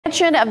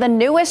Of the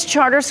newest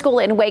charter school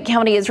in Wake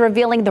County is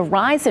revealing the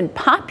rise in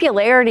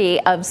popularity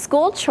of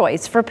school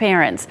choice for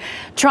parents.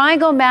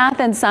 Triangle Math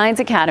and Science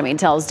Academy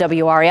tells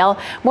WRAL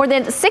more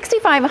than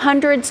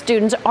 6,500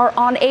 students are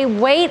on a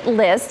wait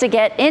list to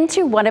get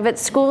into one of its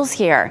schools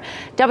here.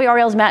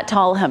 WRAL's Matt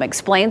Tallham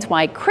explains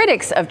why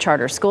critics of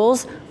charter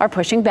schools are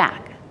pushing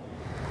back.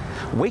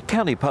 Wake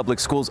County Public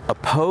Schools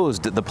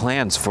opposed the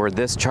plans for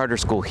this charter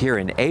school here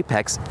in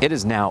Apex. It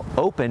is now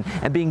open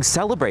and being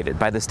celebrated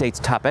by the state's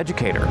top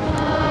educator.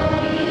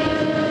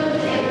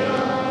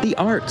 The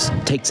arts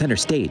take center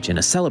stage in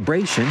a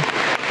celebration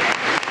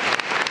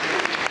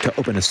to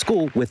open a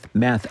school with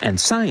math and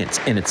science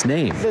in its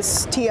name.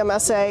 This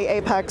TMSA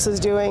Apex is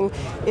doing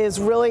is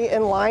really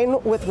in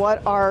line with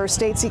what our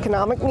state's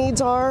economic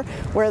needs are,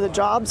 where the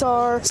jobs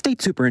are.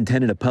 State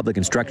Superintendent of Public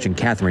Instruction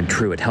Catherine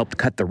Truitt helped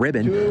cut the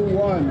ribbon 2,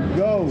 1,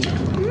 go.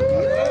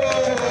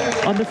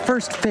 On the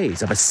first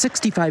phase of a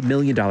 $65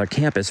 million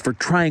campus for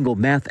Triangle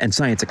Math and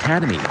Science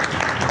Academy.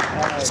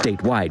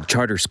 Statewide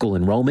charter school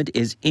enrollment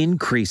is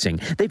increasing.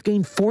 They've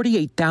gained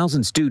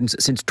 48,000 students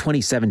since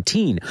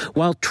 2017,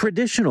 while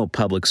traditional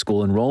public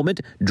school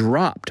enrollment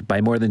dropped by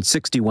more than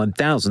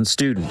 61,000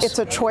 students. It's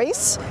a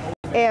choice,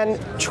 and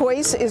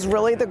choice is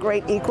really the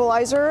great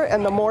equalizer,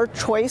 and the more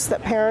choice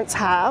that parents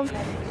have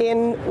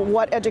in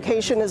what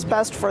education is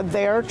best for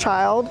their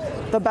child,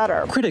 the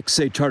better. Critics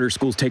say charter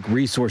schools take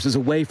resources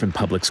away from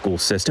public school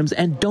systems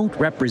and don't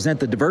represent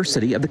the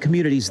diversity of the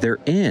communities they're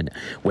in.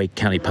 Wake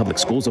County Public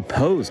Schools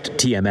opposed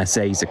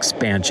TMSA's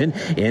expansion.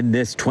 In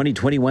this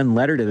 2021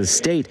 letter to the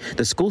state,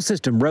 the school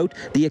system wrote,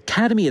 "The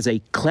academy is a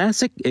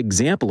classic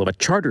example of a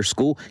charter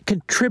school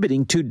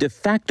contributing to de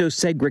facto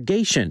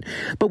segregation."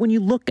 But when you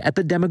look at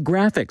the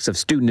demographics of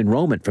student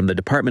enrollment from the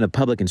Department of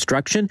Public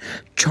Instruction,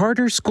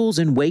 charter schools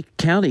in Wake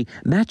County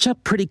match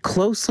up pretty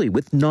closely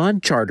with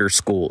non-charter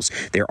schools.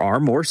 There are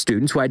more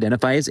students who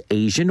identify as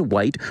Asian,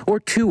 white, or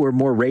 2 or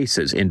more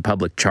races in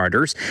public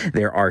charters.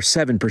 There are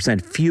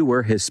 7%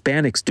 fewer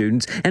Hispanic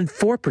students and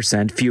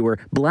 4% fewer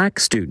black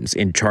students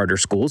in charter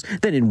schools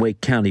than in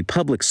Wake County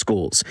public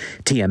schools.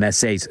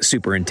 TMSA's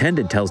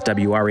superintendent tells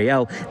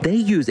WRAL they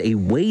use a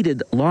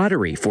weighted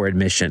lottery for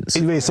admissions.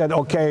 We said,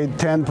 okay,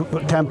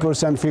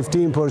 10%,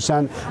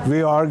 15%,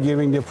 we are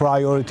giving the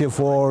priority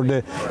for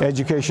the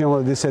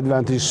educational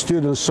disadvantaged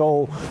students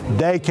so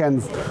they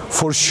can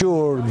for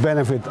sure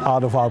benefit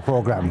out of our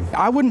program.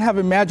 I wouldn't have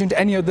imagined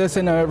any of this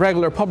in a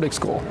regular public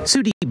school.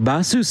 Sudi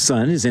Basu's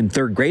son is in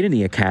 3rd grade in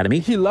the academy.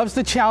 He loves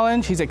the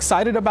challenge. He's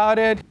excited about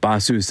it.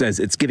 Basu says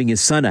it's giving his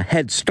son a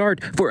head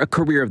start for a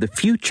career of the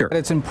future.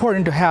 It's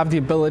important to have the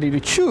ability to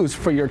choose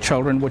for your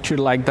children what you'd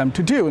like them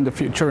to do in the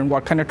future and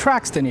what kind of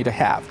tracks they need to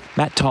have.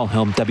 Matt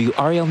Tallhelm,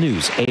 WRAL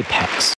News, Apex.